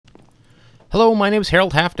Hello, my name is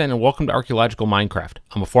Harold Halfdan and welcome to Archaeological Minecraft.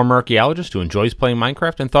 I'm a former archaeologist who enjoys playing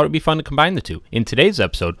Minecraft and thought it'd be fun to combine the two. In today's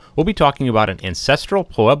episode, we'll be talking about an Ancestral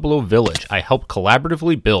Pueblo village I helped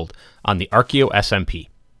collaboratively build on the Archaeo SMP.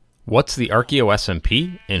 What's the Archaeo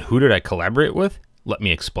SMP and who did I collaborate with? Let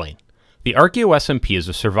me explain. The Archaeo SMP is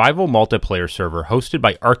a survival multiplayer server hosted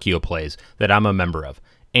by Archaeoplays that I'm a member of.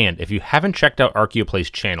 And if you haven't checked out Archaeoplay's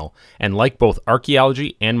channel and like both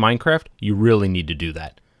Archaeology and Minecraft, you really need to do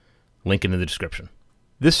that. Link in the description.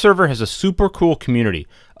 This server has a super cool community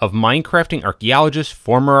of Minecrafting archaeologists,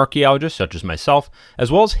 former archaeologists such as myself,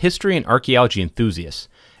 as well as history and archaeology enthusiasts.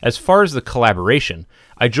 As far as the collaboration,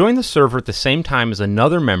 I joined the server at the same time as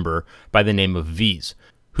another member by the name of V's,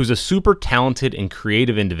 who's a super talented and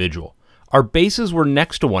creative individual. Our bases were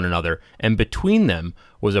next to one another, and between them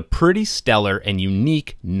was a pretty stellar and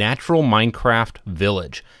unique natural Minecraft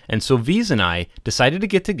village. And so V's and I decided to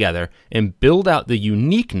get together and build out the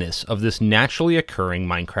uniqueness of this naturally occurring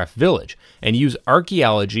Minecraft village, and use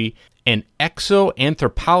archaeology and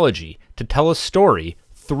exoanthropology to tell a story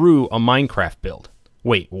through a Minecraft build.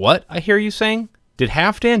 Wait, what? I hear you saying? Did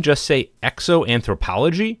Halfdan just say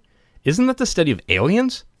exoanthropology? Isn't that the study of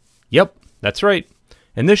aliens? Yep, that's right.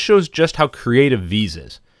 And this shows just how creative V's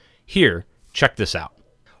is. Here, check this out.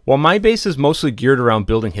 While my base is mostly geared around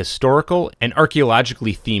building historical and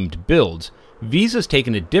archaeologically themed builds, V's has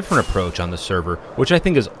taken a different approach on the server, which I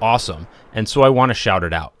think is awesome, and so I want to shout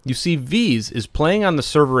it out. You see, V's is playing on the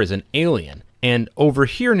server as an alien, and over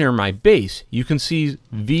here near my base, you can see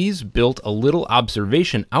V's built a little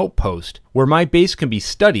observation outpost where my base can be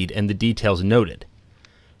studied and the details noted.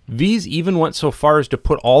 V's even went so far as to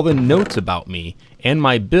put all the notes about me and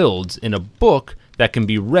my builds in a book that can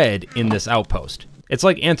be read in this outpost. It's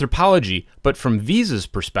like anthropology, but from V's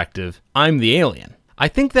perspective, I'm the alien. I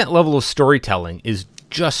think that level of storytelling is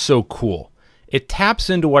just so cool. It taps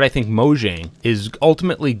into what I think Mojang is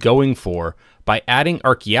ultimately going for by adding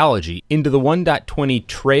archaeology into the 1.20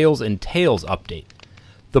 Trails and Tales update.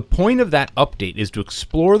 The point of that update is to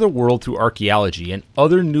explore the world through archaeology and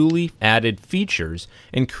other newly added features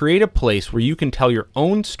and create a place where you can tell your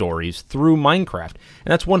own stories through Minecraft.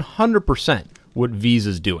 And that's 100% what V's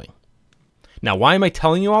is doing. Now, why am I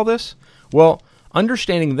telling you all this? Well,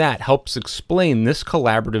 understanding that helps explain this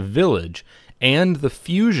collaborative village and the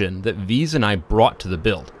fusion that V's and I brought to the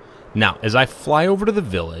build. Now, as I fly over to the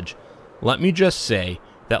village, let me just say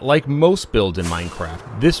that like most builds in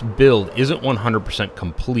Minecraft, this build isn't 100%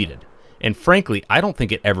 completed. And frankly, I don't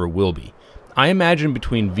think it ever will be. I imagine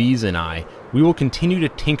between V's and I, we will continue to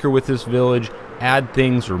tinker with this village, add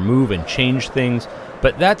things, remove and change things.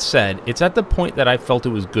 But that said, it's at the point that I felt it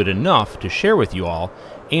was good enough to share with you all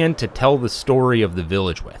and to tell the story of the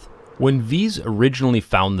village with. When V's originally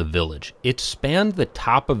found the village, it spanned the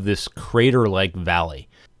top of this crater-like valley.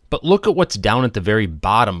 But look at what's down at the very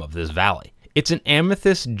bottom of this valley. It's an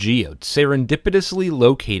amethyst geode serendipitously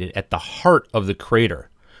located at the heart of the crater.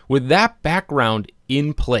 With that background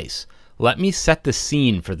in place, let me set the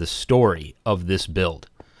scene for the story of this build.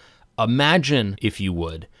 Imagine, if you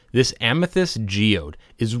would, this amethyst geode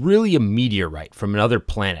is really a meteorite from another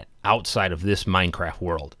planet outside of this Minecraft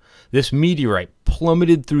world. This meteorite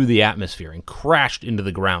plummeted through the atmosphere and crashed into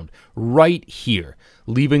the ground right here,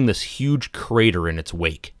 leaving this huge crater in its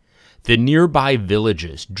wake. The nearby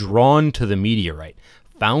villages drawn to the meteorite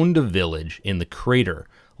found a village in the crater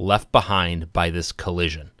left behind by this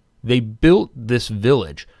collision. They built this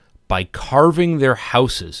village by carving their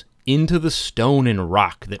houses into the stone and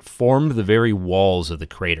rock that formed the very walls of the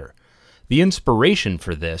crater. The inspiration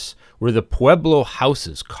for this were the Pueblo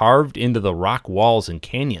houses carved into the rock walls and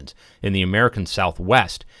canyons in the American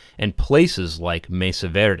Southwest and places like Mesa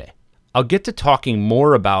Verde. I'll get to talking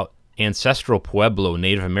more about Ancestral Pueblo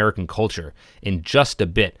Native American culture in just a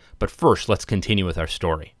bit, but first let's continue with our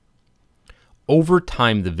story. Over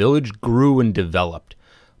time, the village grew and developed,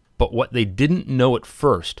 but what they didn't know at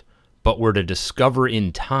first, but were to discover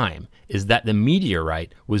in time, is that the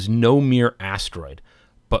meteorite was no mere asteroid,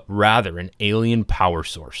 but rather an alien power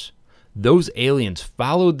source. Those aliens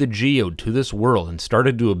followed the geode to this world and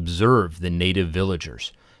started to observe the native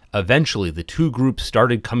villagers. Eventually, the two groups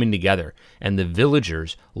started coming together, and the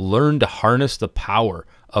villagers learned to harness the power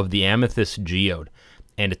of the amethyst geode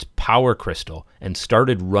and its power crystal and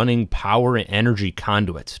started running power and energy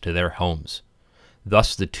conduits to their homes.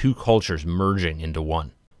 Thus, the two cultures merging into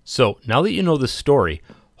one. So, now that you know the story,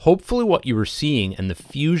 hopefully what you were seeing and the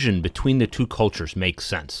fusion between the two cultures makes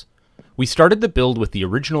sense. We started the build with the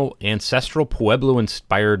original Ancestral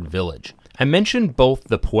Pueblo-inspired village. I mentioned both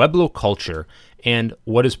the Pueblo culture and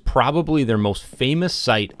what is probably their most famous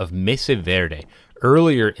site of Mesa Verde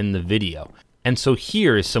earlier in the video. And so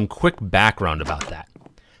here is some quick background about that.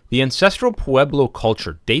 The Ancestral Pueblo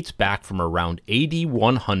culture dates back from around AD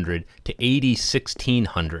 100 to AD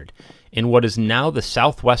 1600 in what is now the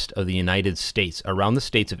southwest of the United States, around the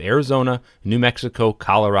states of Arizona, New Mexico,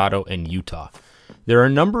 Colorado, and Utah. There are a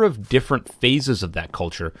number of different phases of that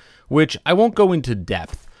culture, which I won't go into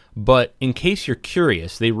depth, but in case you're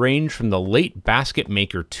curious, they range from the late basket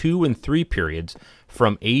maker 2 and 3 periods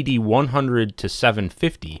from AD 100 to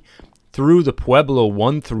 750 through the Pueblo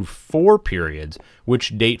 1 through 4 periods,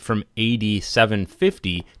 which date from AD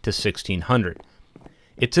 750 to 1600.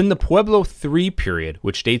 It's in the Pueblo 3 period,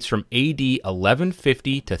 which dates from AD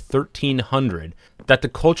 1150 to 1300, that the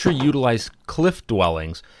culture utilized cliff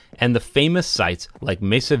dwellings and the famous sites like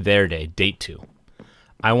Mesa Verde date to.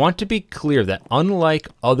 I want to be clear that unlike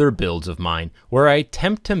other builds of mine, where I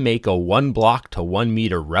attempt to make a 1 block to 1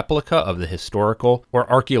 meter replica of the historical or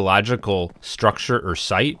archaeological structure or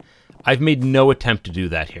site, I've made no attempt to do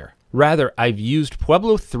that here. Rather, I've used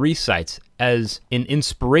Pueblo 3 sites as an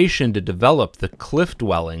inspiration to develop the cliff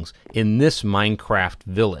dwellings in this Minecraft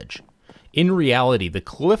village. In reality, the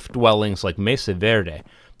cliff dwellings like Mesa Verde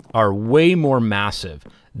are way more massive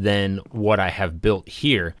than what I have built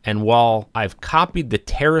here, and while I've copied the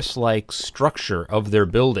terrace-like structure of their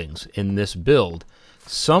buildings in this build,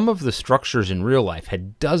 some of the structures in real life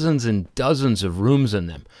had dozens and dozens of rooms in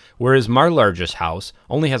them, whereas my largest house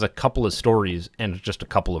only has a couple of stories and just a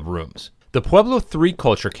couple of rooms. The Pueblo 3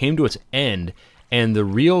 culture came to its end, and the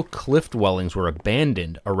real cliff dwellings were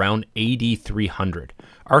abandoned around AD 300.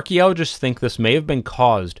 Archaeologists think this may have been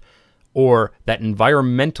caused, or that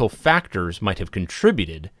environmental factors might have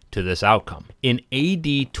contributed to this outcome. In AD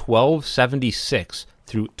 1276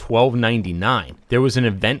 through 1299, there was an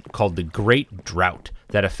event called the Great Drought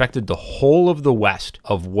that affected the whole of the west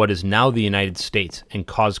of what is now the United States and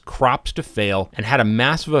caused crops to fail and had a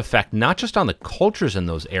massive effect not just on the cultures in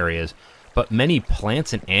those areas, but many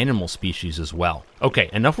plants and animal species as well. Okay,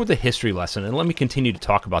 enough with the history lesson, and let me continue to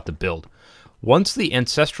talk about the build. Once the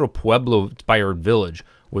Ancestral Pueblo-inspired village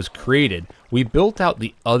was created, we built out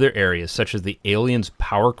the other areas such as the Alien's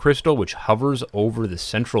Power Crystal, which hovers over the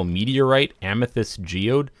central meteorite amethyst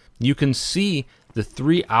geode. You can see the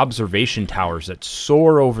 3 observation towers that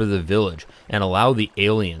soar over the village and allow the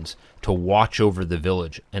aliens to watch over the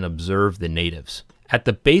village and observe the natives. At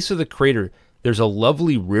the base of the crater, there's a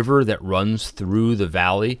lovely river that runs through the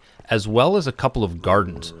valley, as well as a couple of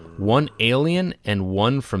gardens, one alien and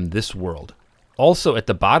one from this world. Also, at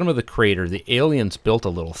the bottom of the crater, the aliens built a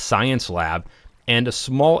little science lab and a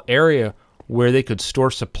small area where they could store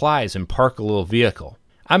supplies and park a little vehicle.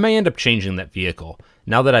 I may end up changing that vehicle.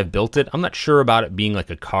 Now that I've built it, I'm not sure about it being like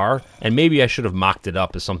a car, and maybe I should have mocked it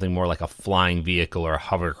up as something more like a flying vehicle or a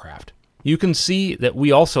hovercraft. You can see that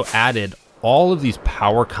we also added all of these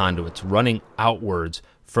power conduits running outwards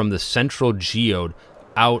from the central geode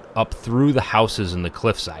out up through the houses in the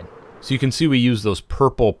cliffside. So you can see we use those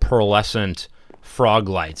purple pearlescent frog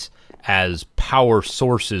lights as power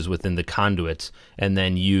sources within the conduits, and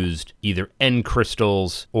then used either end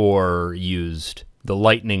crystals or used the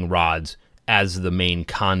lightning rods as the main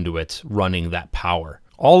conduits running that power.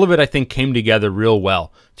 All of it, I think, came together real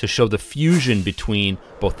well to show the fusion between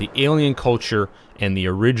both the alien culture and the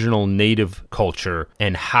original native culture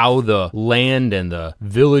and how the land and the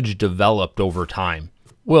village developed over time.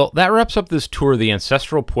 Well, that wraps up this tour of the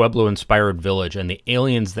Ancestral Pueblo-inspired village and the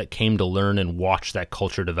aliens that came to learn and watch that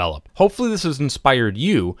culture develop. Hopefully this has inspired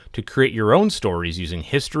you to create your own stories using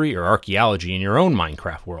history or archaeology in your own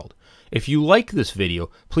Minecraft world. If you like this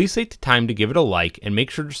video, please take the time to give it a like and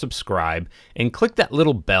make sure to subscribe and click that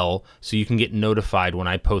little bell so you can get notified when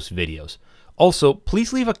I post videos. Also,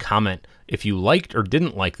 please leave a comment if you liked or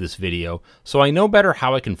didn't like this video so I know better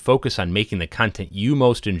how I can focus on making the content you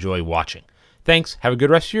most enjoy watching. Thanks, have a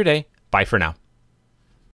good rest of your day. Bye for now.